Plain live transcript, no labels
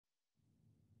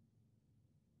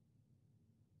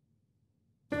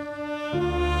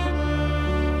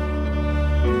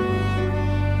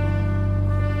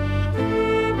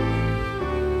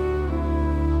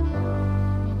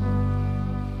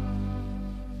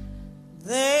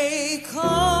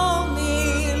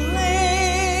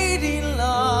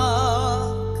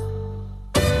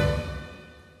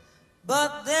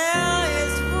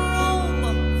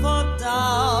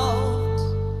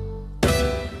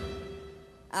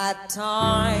At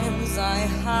times I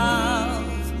have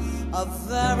a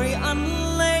very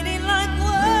unladylike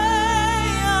way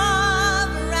of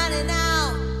running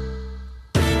out.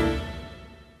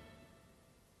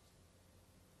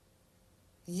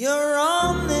 You're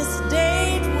on this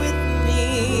date with me.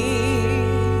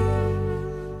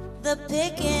 The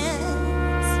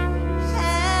pickings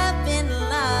have been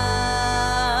lush,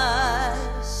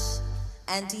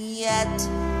 and yet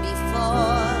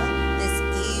before this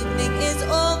evening is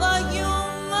over, you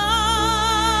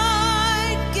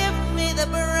might give me the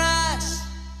brush.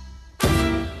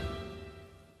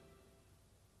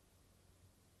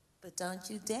 But don't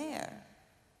you dare.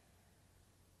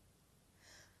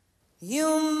 You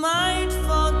might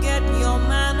forget your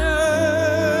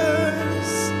manners.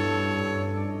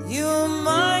 You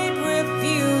might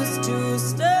refuse to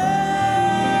stay.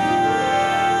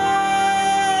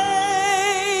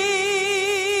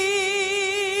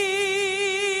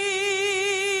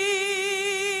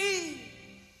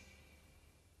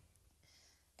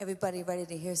 Everybody ready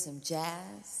to hear some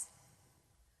jazz?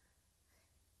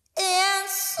 And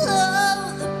so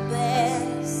the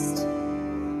best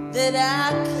that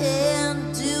I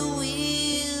can do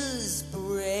is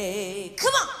break.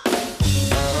 Come on!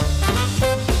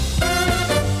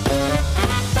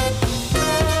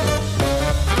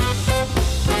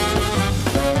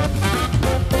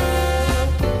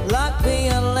 Luck be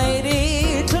a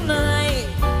lady tonight.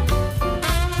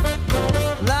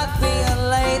 Luck be a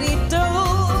lady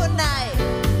tonight.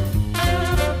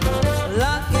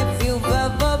 Luck if you've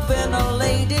ever been a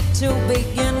lady to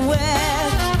begin with.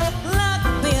 Luck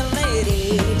be a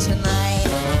lady tonight.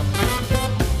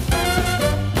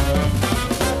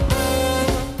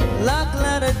 Luck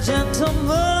let a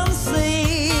gentleman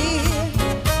see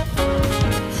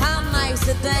how nice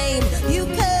a dame you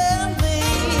can be.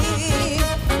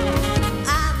 I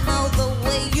know the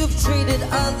way you've treated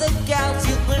other gals.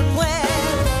 You